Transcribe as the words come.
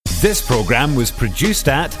This programme was produced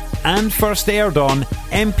at and first aired on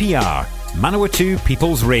MPR, Manawatu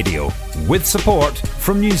People's Radio, with support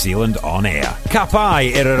from New Zealand On Air. Ka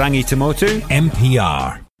pai Irarangi Tamotu,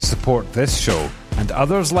 MPR. Support this show and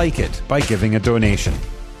others like it by giving a donation.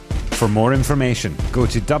 For more information, go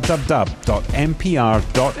to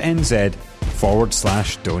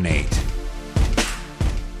www.mpr.nz/donate.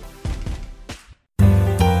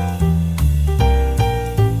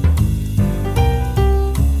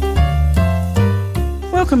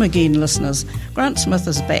 Welcome again, listeners. Grant Smith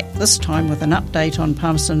is back, this time with an update on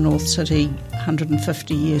Palmerston North City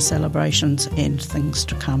 150-year celebrations and things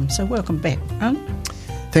to come. So welcome back, Grant.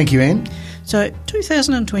 Thank you, Anne. So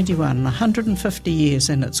 2021, 150 years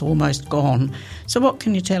and it's almost gone. So what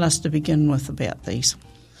can you tell us to begin with about these?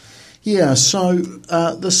 Yeah, so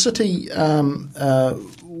the city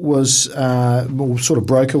was sort of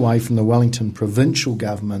broke away from the Wellington provincial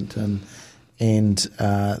government and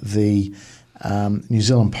the New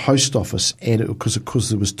Zealand Post Office added, because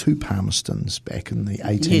there was two Palmerstons back in the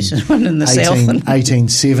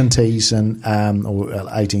 1870s or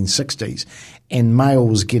 1860s, and mail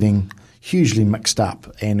was getting hugely mixed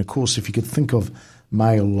up. And of course, if you could think of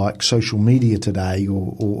mail like social media today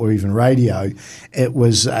or even radio, it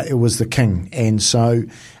was the king. And so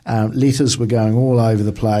letters were going all over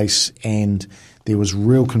the place, and there was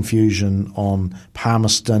real confusion on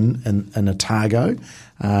Palmerston in Otago,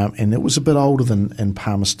 and it was a bit older than in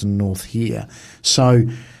Palmerston North here. So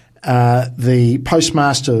the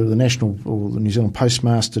postmaster, the New Zealand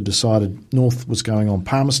Postmaster, decided North was going on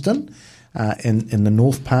Palmerston in the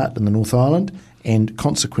north part, in the North Island, and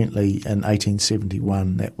consequently in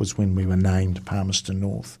 1871, that was when we were named Palmerston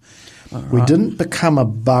North. Right. We didn't become a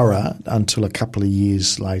borough until a couple of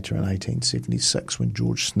years later in 1876, when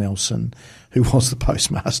George Snelson, who was the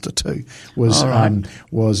postmaster too, was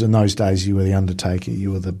in those days you were the undertaker,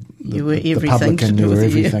 you were the publican, you were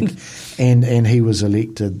everything, and he was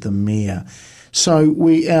elected the mayor. So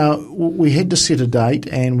we had to set a date,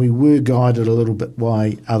 and we were guided a little bit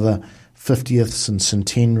by other 50ths and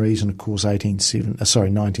centenaries, and of course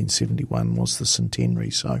 1971 was the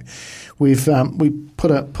centenary. So we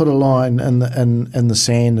put a line in the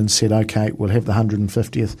sand and said, okay, we'll have the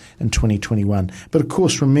 150th in 2021. But of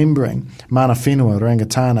course, remembering mana whenua,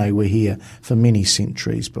 rangatane were here for many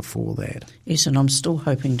centuries before that. Yes, and I'm still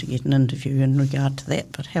hoping to get an interview in regard to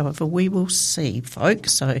that. But however, we will see,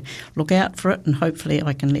 folks. So look out for it, and hopefully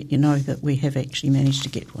I can let you know that we have actually managed to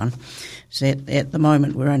get one. So at the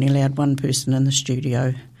moment, we're only allowed one person in the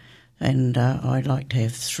studio, and I'd like to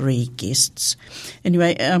have 3 guests.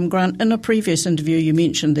 Anyway, Grant, in a previous interview you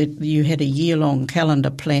mentioned that you had a year-long calendar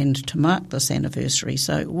planned to mark this anniversary.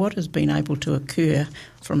 So what has been able to occur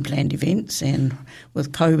from planned events and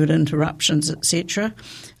with COVID interruptions, etc.?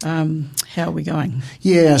 How are we going?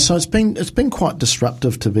 Yeah, so it's been quite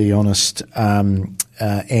disruptive, to be honest. And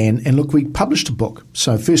look, we published a book.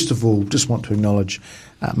 So first of all, just want to acknowledge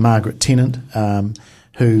Margaret Tennant,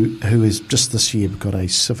 who has just this year got a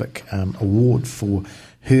civic award for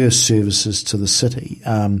her services to the city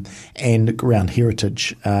and around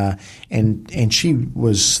heritage, and she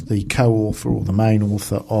was the co-author or the main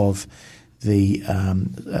author of the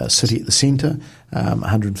City at the Centre,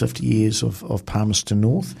 150 years of Palmerston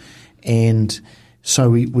North, and so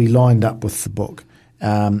we lined up with the book,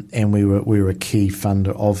 and we were a key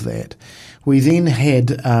funder of that. We then had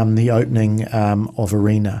the opening of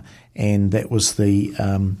Arena, and that was the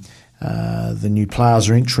new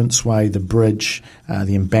plaza entranceway, the bridge,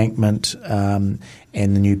 the embankment, and the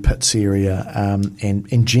new pits area, and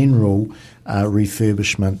in general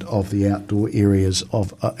refurbishment of the outdoor areas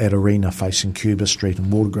at Arena facing Cuba Street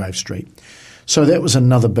and Waldegrave Street. So that was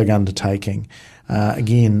another big undertaking.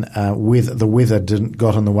 Again, the weather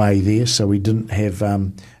got in the way there, so we didn't have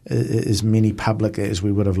as many public as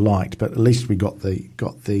we would have liked, but at least we got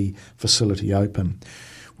the facility open.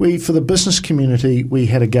 For the business community, we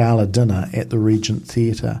had a gala dinner at the Regent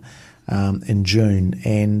Theatre in June,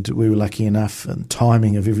 and we were lucky enough, and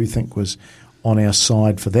timing of everything was on our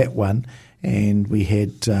side for that one, and we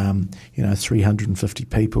had 350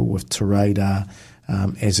 people with Te Radar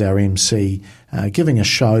as our MC, giving a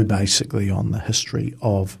show basically on the history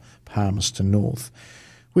of Palmerston North.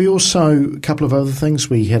 We also, a couple of other things,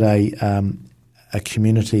 we had a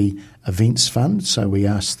community events fund, so we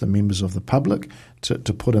asked the members of the public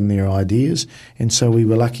to put in their ideas, and so we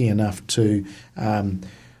were lucky enough to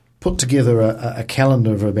put together a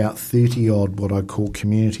calendar of about 30-odd what I call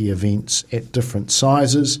community events at different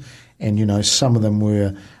sizes, and some of them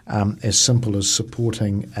were as simple as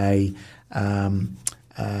supporting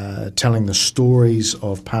telling the stories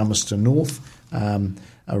of Palmerston North,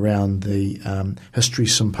 around the history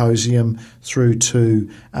symposium, through to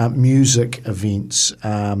music events,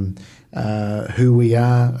 who we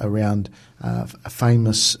are around a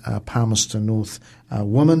famous Palmerston North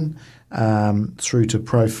woman, through to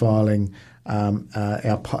profiling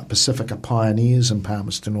our Pacifica pioneers in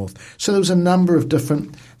Palmerston North. So there was a number of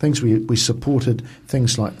different things. We supported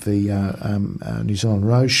things like the New Zealand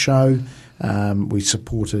Rose Show. We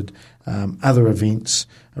supported other events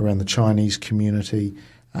around the Chinese community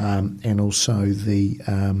and also the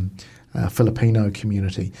Filipino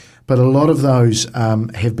community. But a lot of those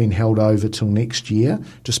have been held over till next year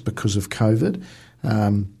just because of COVID.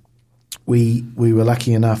 We were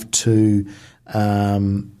lucky enough to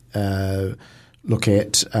look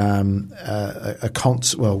at a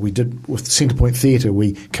concert. Well, we did with Centrepoint Theatre.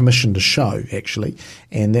 We commissioned a show actually,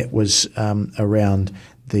 and that was around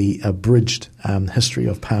the abridged history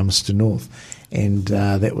of Palmerston North, and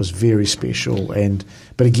that was very special.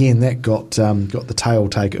 But again, that got the tail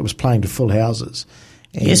take. It was playing to full houses.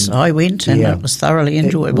 And yes, I went, and it was thoroughly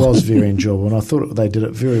enjoyable. It was very enjoyable, and I thought they did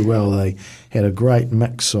it very well. They had a great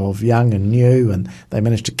mix of young and new, and they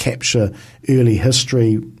managed to capture early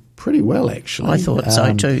history pretty well, actually. I thought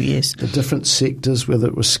so too, yes. The different sectors, whether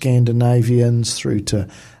it was Scandinavians through to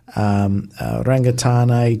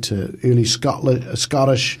Rangatane to early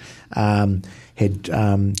Scottish, had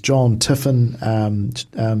John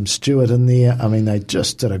Tiffin Stewart in there. I mean, they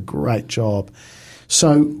just did a great job.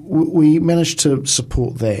 So we managed to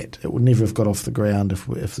support that. It would never have got off the ground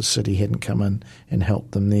if the city hadn't come in and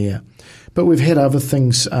helped them there. But we've had other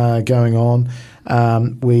things going on.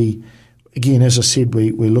 Again, as I said,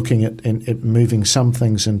 we're looking at moving some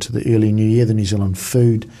things into the early new year. The New Zealand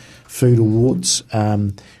Food Awards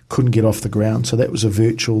couldn't get off the ground, so that was a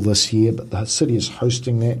virtual this year, but the city is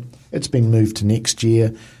hosting that. It's been moved to next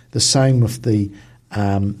year. The same with the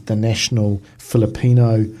National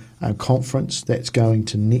Filipino Conference. That's going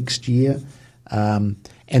to next year. And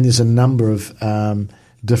there's a number of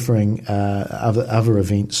differing other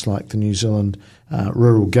events like the New Zealand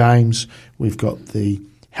Rural Games. We've got the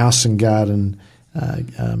House and Garden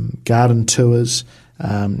tours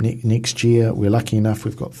next year. We're lucky enough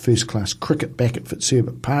we've got first-class cricket back at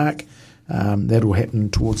Fitzherbert Park. That'll happen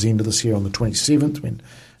towards the end of this year on the 27th when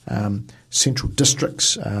Central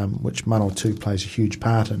Districts, which Manawatu plays a huge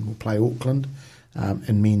part in, will play Auckland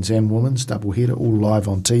in men's and women's double-header, all live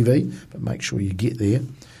on TV, but make sure you get there.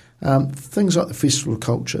 Things like the Festival of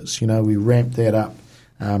Cultures, we ramped that up.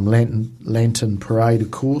 Lantern Parade,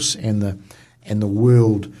 of course, and the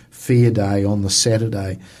World Fair Day on the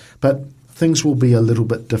Saturday. But things will be a little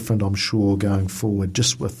bit different, I'm sure, going forward,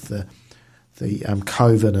 just with the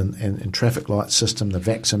COVID and traffic light system, the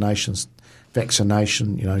vaccination,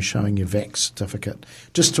 showing your vax certificate,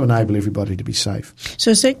 just to enable everybody to be safe.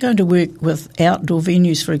 So is that going to work with outdoor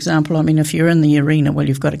venues, for example? I mean, if you're in the arena, well,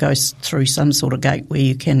 you've got to go through some sort of gate where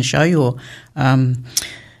you can show your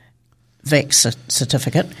vax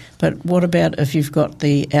certificate, but what about if you've got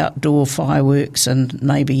the outdoor fireworks and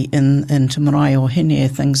maybe in Te Marae or Hene,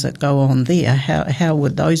 things that go on there? How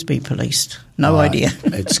would those be policed? No idea.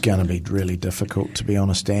 It's going to be really difficult, to be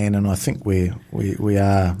honest, Anne, and I think we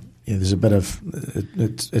are. There's a bit of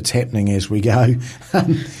it's happening as we go,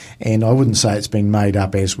 and I wouldn't say it's been made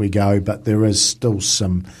up as we go, but there is still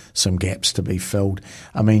some gaps to be filled.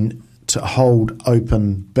 I mean, to hold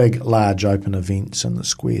large open events in the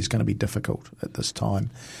square is going to be difficult at this time.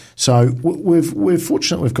 So we're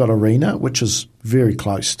fortunate we've got Arena, which is very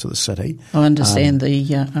close to the city. I understand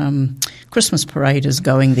the Christmas parade is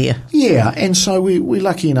going there. Yeah, and so we're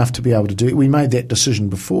lucky enough to be able to do it. We made that decision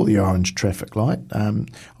before the orange traffic light.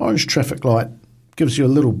 Orange traffic light gives you a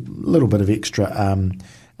little bit of extra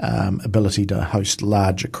ability to host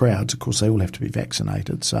larger crowds. Of course, they all have to be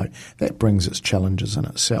vaccinated, so that brings its challenges in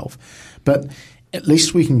itself. But at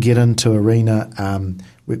least we can get into Arena.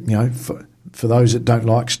 For those that don't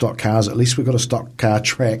like stock cars, at least we've got a stock car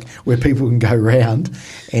track where people can go round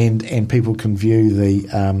and people can view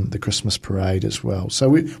the Christmas parade as well. So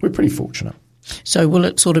we're pretty fortunate. So will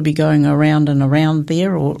it sort of be going around and around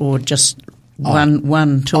there, or just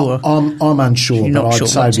one tour? I'm unsure, but I'd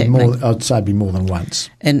say it'd be more than once.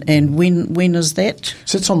 And when is that?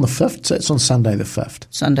 So it's on the 5th. So it's on Sunday the 5th.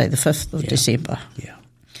 Sunday the 5th of December. Yeah.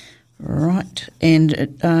 Right. And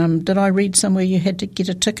did I read somewhere you had to get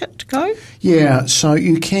a ticket to go? Yeah, so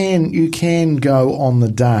you can go on the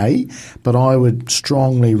day, but I would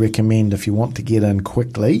strongly recommend, if you want to get in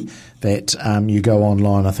quickly, that you go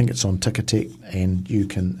online. I think it's on Ticketek, and you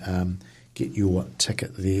can get your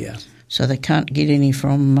ticket there. So they can't get any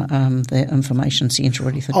from the information centre or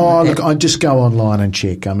anything like that? Look, I just go online and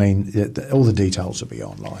check. I mean, all the details will be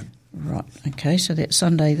online. Right, okay, so that's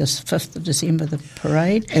Sunday the 5th of December, the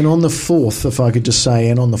parade. And on the 4th, if I could just say,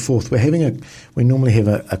 and on the 4th, we normally have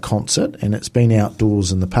a concert, and it's been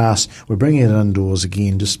outdoors in the past. We're bringing it indoors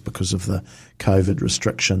again just because of the COVID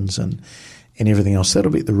restrictions and everything else. That'll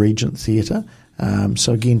be at the Regent Theatre.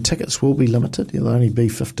 So again, tickets will be limited. There'll only be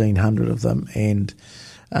 1,500 of them, and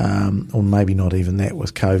or maybe not even that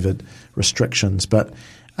with COVID restrictions. But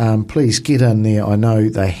please get in there. I know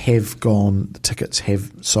they have gone. The tickets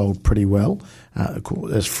have sold pretty well. Of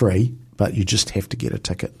course, it's free, but you just have to get a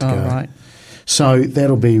ticket to go. Right. So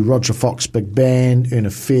that'll be Roger Fox Big Band, Una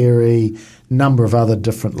Ferry, number of other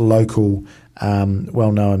different local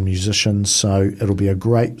well-known musicians. So it'll be a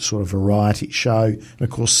great sort of variety show. And of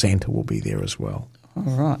course, Santa will be there as well. All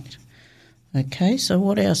right. Okay, so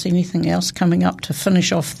what else? Anything else coming up to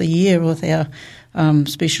finish off the year with our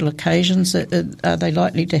special occasions? Are they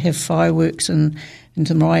likely to have fireworks in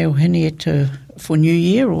Te Maraeohine for New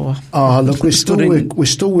Year? Or look, we're still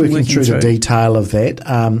working through the detail of that.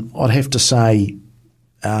 I'd have to say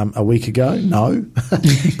a week ago, no,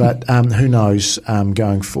 but who knows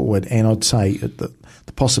going forward? And I'd say the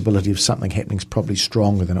possibility of something happening is probably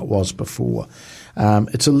stronger than it was before.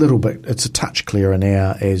 It's a touch clearer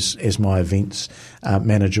now, as my events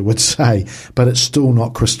manager would say, but it's still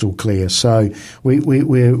not crystal clear. So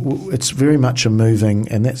it's very much a moving,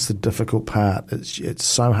 and that's the difficult part. It's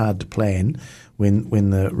so hard to plan when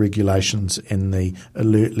the regulations and the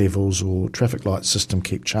alert levels or traffic light system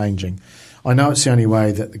keep changing. I know it's the only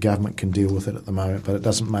way that the government can deal with it at the moment, but it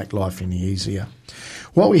doesn't make life any easier.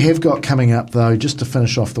 What we have got coming up, though, just to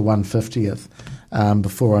finish off the 150th,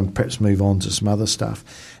 before I perhaps move on to some other stuff,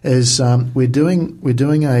 is we're doing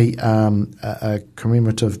a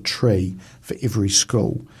commemorative tree for every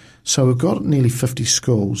school. So we've got nearly 50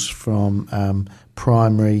 schools from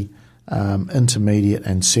primary, intermediate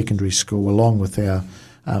and secondary school, along with our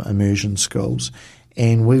immersion schools,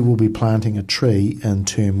 and we will be planting a tree in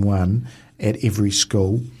Term 1 at every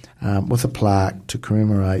school with a plaque to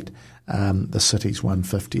commemorate the city's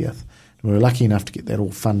 150th. We were lucky enough to get that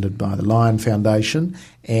all funded by the Lion Foundation,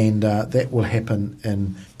 and that will happen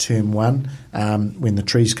in Term 1 when the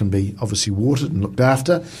trees can be obviously watered and looked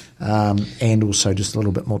after, and also just a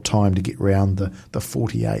little bit more time to get round the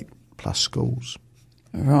 48 plus schools.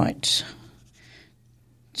 Right.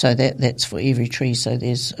 So that's for every tree, so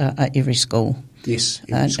there's every school. Yes.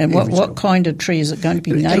 And what kind of tree? Is it going to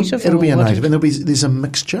be native? It'll be a native, and there's a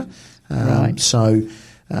mixture. Right. So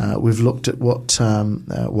we've looked at what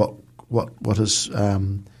has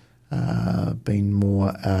been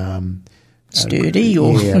more sturdy,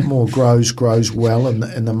 or more grows well in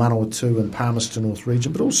the Manawatu and Palmerston North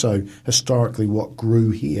region, but also historically what grew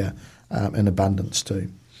here in abundance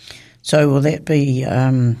too. So will that be?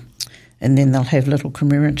 And then they'll have little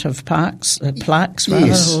commemorative plaques, rather?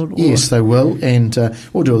 Yes, they will. And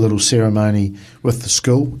we'll do a little ceremony with the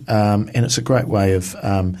school. And it's a great way of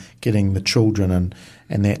getting the children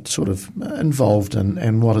and that sort of involved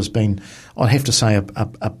in what has been, I'd have to say,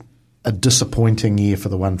 a disappointing year for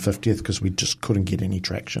the 150th because we just couldn't get any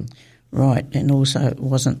traction. Right, and also it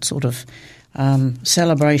wasn't sort of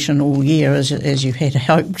celebration all year as you had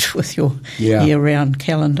hoped with your year-round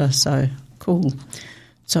calendar. So, cool.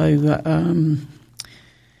 So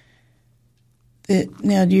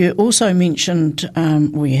now you also mentioned,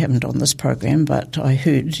 you haven't on this program, but I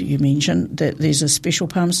heard you mention that there's a special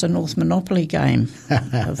Palmerston North Monopoly game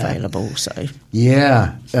available. So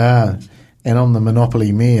yeah, and I'm the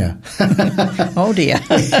Monopoly mayor. Oh dear!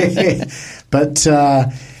 But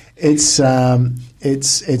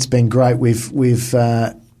it's been great.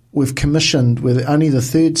 We've commissioned, we're only the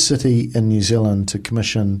third city in New Zealand to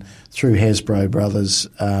commission through Hasbro Brothers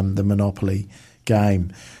the Monopoly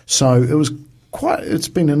game. So it's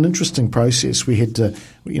been an interesting process. We had to,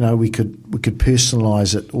 we could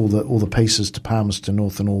personalise it, all the pieces to Palmerston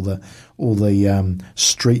North and all the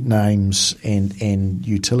street names and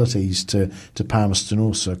utilities to Palmerston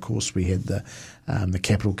North. So of course we had the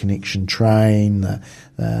Capital Connection train,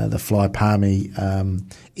 the Fly Palmy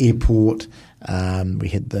airport. We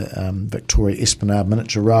had the Victoria Esplanade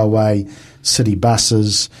Miniature Railway, city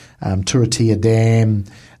buses, Turitea Dam.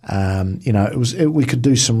 We could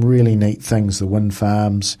do some really neat things, the wind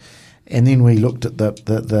farms, and then we looked at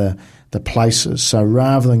the places. So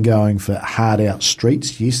rather than going for hard out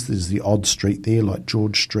streets, yes, there's the odd street there like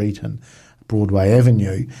George Street and Broadway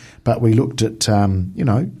Avenue, but we looked at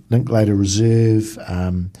Linklater Reserve,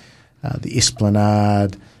 the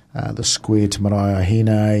Esplanade, the Square Te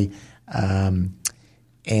Maraeohine,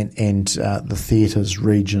 and the theatres,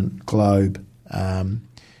 Regent, Globe, our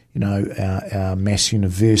Mass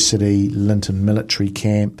University, Linton Military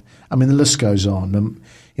Camp. I mean, the list goes on.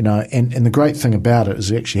 And the great thing about it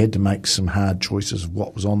is we actually had to make some hard choices of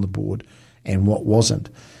what was on the board and what wasn't.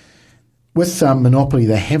 With Monopoly,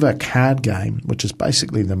 they have a card game, which is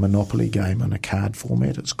basically the Monopoly game in a card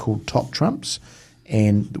format. It's called Top Trumps,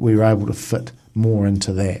 and we were able to fit more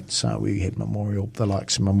into that. So we had the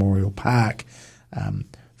likes of Memorial Park,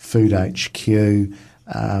 Food HQ,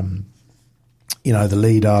 the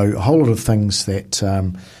Lido, a whole lot of things that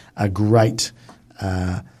are great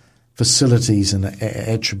facilities and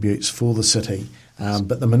attributes for the city.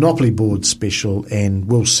 But the Monopoly board's special and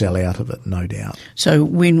we'll sell out of it, no doubt. So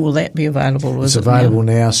when will that be available? It's available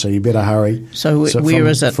now, so you better hurry. So where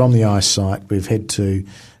is it? From the iSite.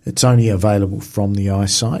 It's only available from the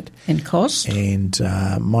iSite. And cost? And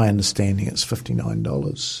my understanding it's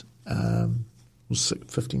 $59.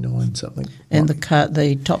 $59 something. And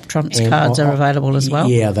the Top Trumps cards are available as well?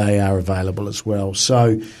 Yeah, they are available as well.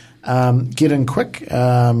 So get in quick.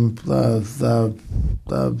 They're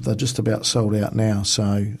just about sold out now,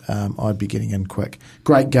 so I'd be getting in quick.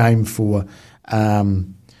 Great game for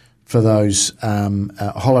those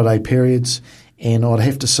holiday periods, and I'd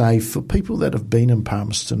have to say for people that have been in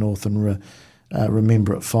Palmerston North and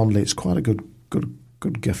remember it fondly, it's quite a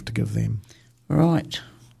good gift to give them. Right.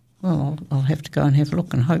 Well, I'll have to go and have a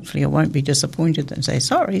look, and hopefully I won't be disappointed and say,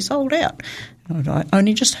 sorry, sold out. I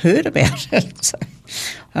only just heard about it. So,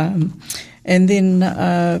 and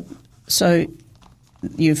then, so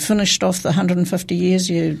you've finished off the 150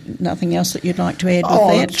 years. Nothing else that you'd like to add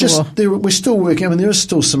with that? We're still working. I mean, there are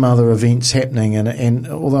still some other events happening, and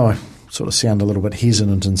although I sort of sound a little bit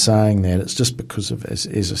hesitant in saying that, it's just because of, as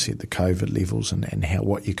I said, the COVID levels and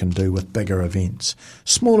what you can do with bigger events.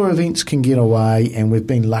 Smaller events can get away, and we've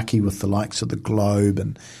been lucky with the likes of the Globe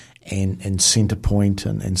and Centrepoint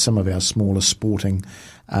and some of our smaller sporting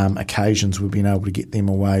occasions. We've been able to get them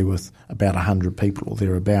away with about 100 people or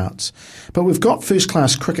thereabouts. But we've got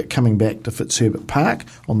first-class cricket coming back to Fitzherbert Park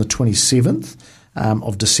on the 27th.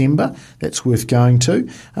 Of December. That's worth going to.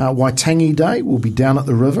 Waitangi Day will be down at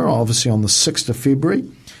the river, obviously on the 6th of February,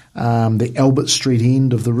 the Albert Street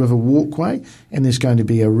end of the River Walkway, and there's going to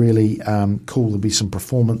be a really cool, there'll be some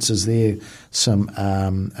performances there, some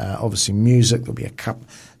obviously music, there'll be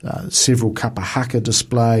several kapa haka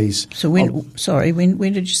displays. So when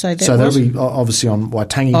did you say that was? So that'll be obviously on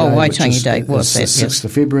Waitangi Day. Oh, Waitangi Day was that, 6th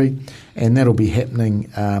of February, and that'll be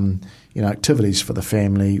happening activities for the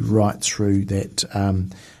family right through that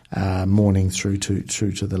morning through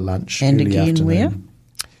to the lunch. And early again, afternoon. where?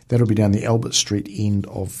 That'll be down the Albert Street end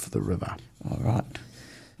of the river. All right.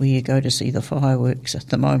 Where you go to see the fireworks at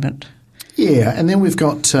the moment. Yeah, and then we've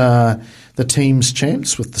got the Teams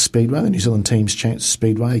Champs with the Speedway, the New Zealand Teams Champs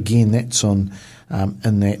Speedway. Again, that's on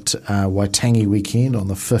in that Waitangi weekend on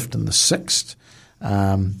the 5th and the 6th.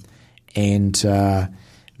 And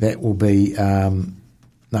that will be...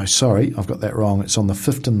 No, sorry, I've got that wrong. It's on the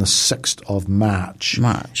 5th and the 6th of March.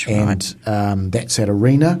 And that's at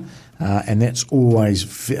Arena, and that's always,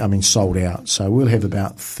 sold out. So we'll have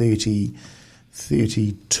about 32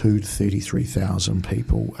 to 33,000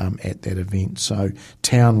 people at that event. So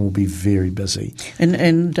town will be very busy.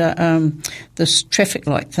 And this traffic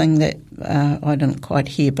light thing that I didn't quite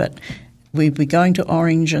hear, but we'll be going to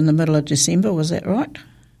Orange in the middle of December, was that right?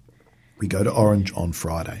 We go to Orange on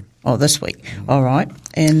Friday. Oh, this week. All right.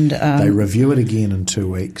 And they review it again in 2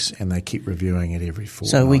 weeks, and they keep reviewing it every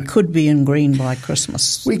fortnight. So we could be in green by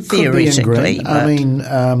Christmas. We could be in green.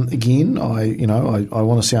 Again, I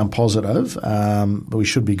want to sound positive, but we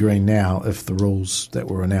should be green now if the rules that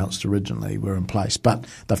were announced originally were in place. But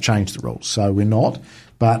they've changed the rules, so we're not.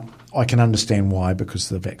 But I can understand why, because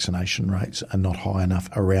the vaccination rates are not high enough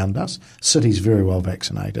around us. City's very well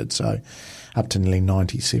vaccinated, so up to nearly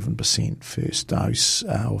 97% first dose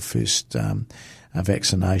or first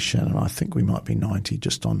vaccination, and I think we might be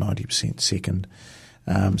just on 90% second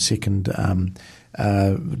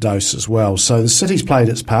dose as well. So the city's played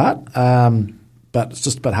its part, but it's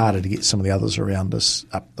just a bit harder to get some of the others around us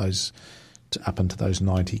up into those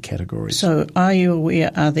 90 categories. So are you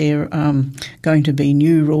aware, are there going to be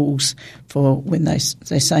new rules for when they're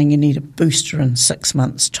saying you need a booster in 6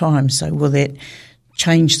 months' time? So will that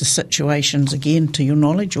change the situations again, to your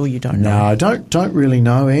knowledge, or you don't know? No, I don't really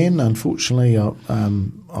know, Anne. Unfortunately, all I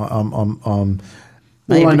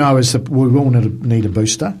know is that we will need a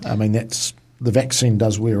booster. I mean, the vaccine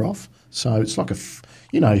does wear off, so it's like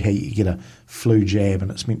you know how you get a flu jab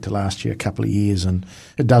and it's meant to last you a couple of years and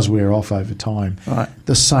it does wear off over time. Right.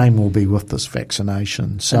 The same will be with this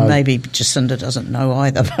vaccination. So and maybe Jacinda doesn't know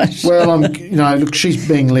either. But well, look, she's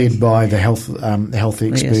being led by the health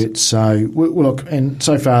experts. Yes. So look, and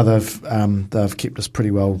so far they've kept us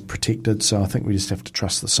pretty well protected. So I think we just have to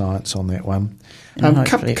trust the science on that one.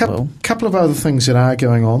 Couple of other things that are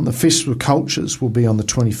going on. The Festival of Cultures will be on the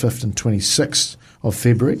 25th and 26th of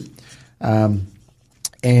February.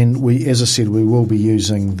 And we, as I said, we will be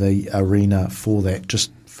using the arena for that,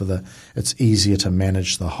 just for it's easier to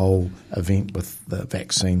manage the whole event with the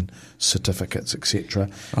vaccine certificates, etc.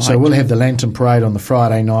 Right. So we'll have the Lantern Parade on the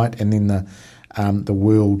Friday night, and then the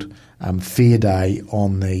World Fair Day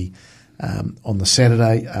on the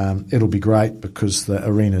Saturday. It'll be great because the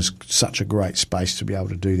arena's such a great space to be able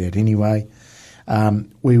to do that anyway.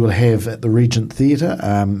 We will have at the Regent Theatre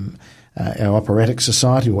our Operatic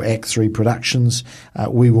Society, or Act 3 Productions,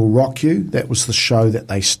 We Will Rock You. That was the show that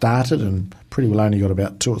they started and pretty well only got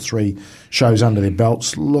about 2 or 3 shows under their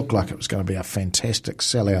belts. Looked like it was going to be a fantastic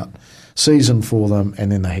sellout season for them,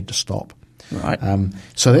 and then they had to stop. Right.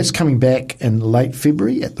 So that's coming back in late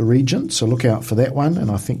February at the Regent, so look out for that one,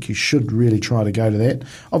 and I think you should really try to go to that.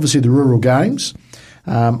 Obviously the Rural Games,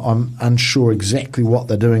 I'm unsure exactly what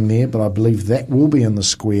they're doing there, but I believe that will be in the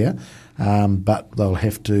square, but they'll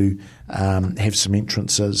have to have some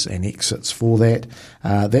entrances and exits for that.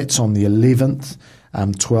 That's on the 11th,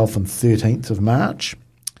 12th and 13th of March.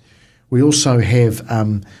 We also have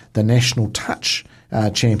the National Touch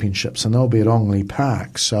Championships, and they'll be at Ongley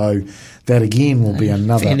Park. So that again will be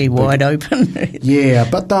another fairly wide open. Yeah,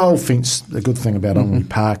 but the whole fence. The good thing about Ongley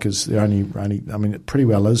Park is they're only. I mean, it pretty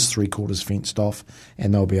well is 3/4 fenced off,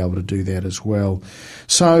 and they'll be able to do that as well.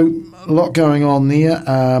 So a lot going on there.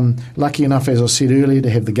 Lucky enough, as I said earlier, to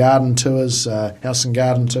have the garden tours, house and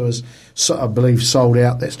garden tours. So I believe sold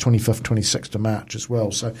out. That's 25th, 26th of March as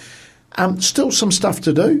well. So still some stuff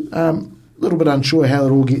to do. A little bit unsure how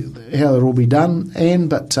it'll all be done,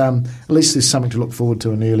 but at least there's something to look forward to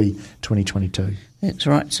in early 2022. That's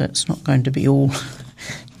right. So it's not going to be all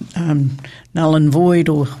null and void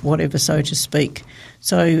or whatever, so to speak.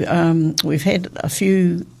 So we've had a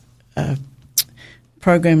few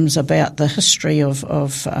programs about the history of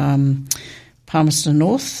Palmerston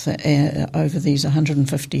North over these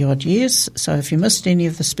 150-odd years. So if you missed any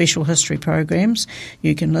of the special history programs,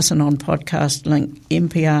 you can listen on podcast link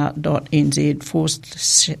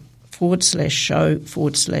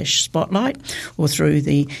mpr.nz/show/spotlight or through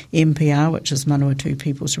the MPR, which is Manawatu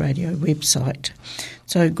People's Radio website.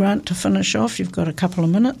 So, Grant, to finish off, you've got a couple of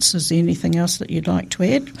minutes. Is there anything else that you'd like to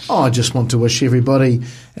add? I just want to wish everybody,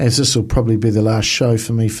 as this will probably be the last show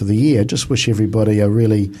for me for the year, just wish everybody a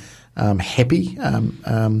really happy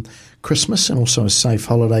Christmas and also a safe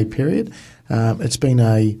holiday period. It's been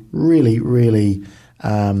a really, really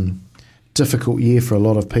difficult year for a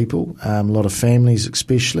lot of people, a lot of families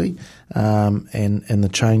especially, and the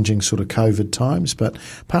changing sort of COVID times. But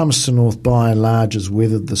Palmerston North, by and large, has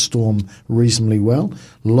weathered the storm reasonably well.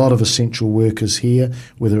 A lot of essential workers here,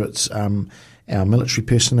 whether it's our military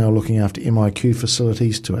personnel looking after MIQ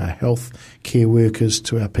facilities, to our health care workers,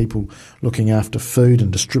 to our people looking after food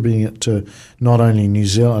and distributing it to not only New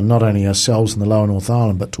Zealand, not only ourselves in the Lower North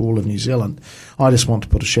Island, but to all of New Zealand. I just want to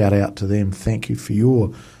put a shout out to them. Thank you for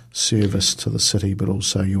your service to the city, but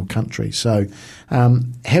also your country. So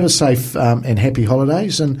have a safe and happy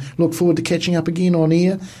holidays, and look forward to catching up again on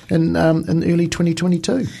air in early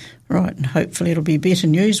 2022. Right, and hopefully it'll be better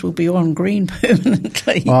news. We'll be on green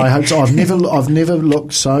permanently. I hope so. I've never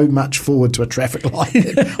looked so much forward to a traffic light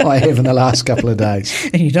that I have in the last couple of days.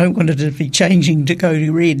 And you don't want it to be changing to go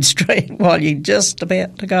to red straight while you're just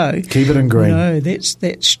about to go. Keep it in green. No,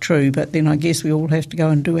 that's true. But then I guess we all have to go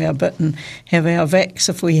and do our bit and have our vax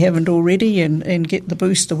if we haven't already, and get the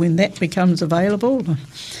booster when that becomes available,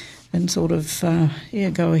 and sort of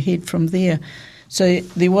go ahead from there. So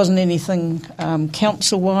there wasn't anything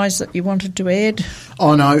council-wise that you wanted to add?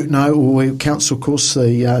 Oh, no. Council, of course,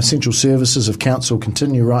 the essential services of council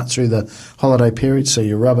continue right through the holiday period. So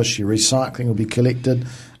your rubbish, your recycling will be collected.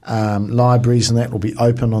 Libraries and that will be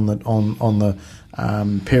open on the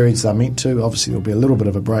periods they're meant to. Obviously, there'll be a little bit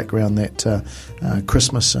of a break around that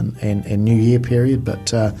Christmas and New Year period,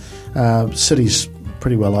 but city's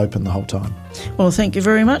pretty well open the whole time. Well, thank you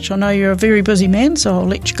very much. I know you're a very busy man, so I'll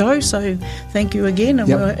let you go. So thank you again,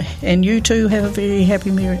 and, and you too have a very happy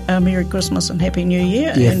Merry Christmas and Happy New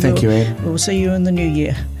Year. Yeah, and thank you, Anne. We'll see you in the new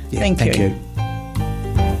year. Yeah, thank you.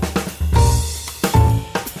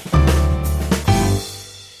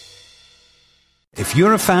 If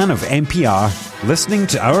you're a fan of NPR, listening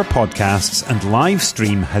to our podcasts and live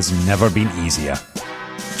stream has never been easier.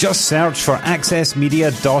 Just search for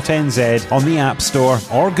accessmedia.nz on the App Store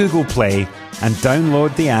or Google Play and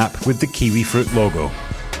download the app with the kiwifruit logo.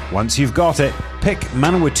 Once you've got it, pick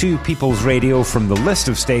Manawatu People's Radio from the list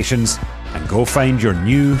of stations and go find your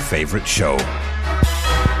new favourite show.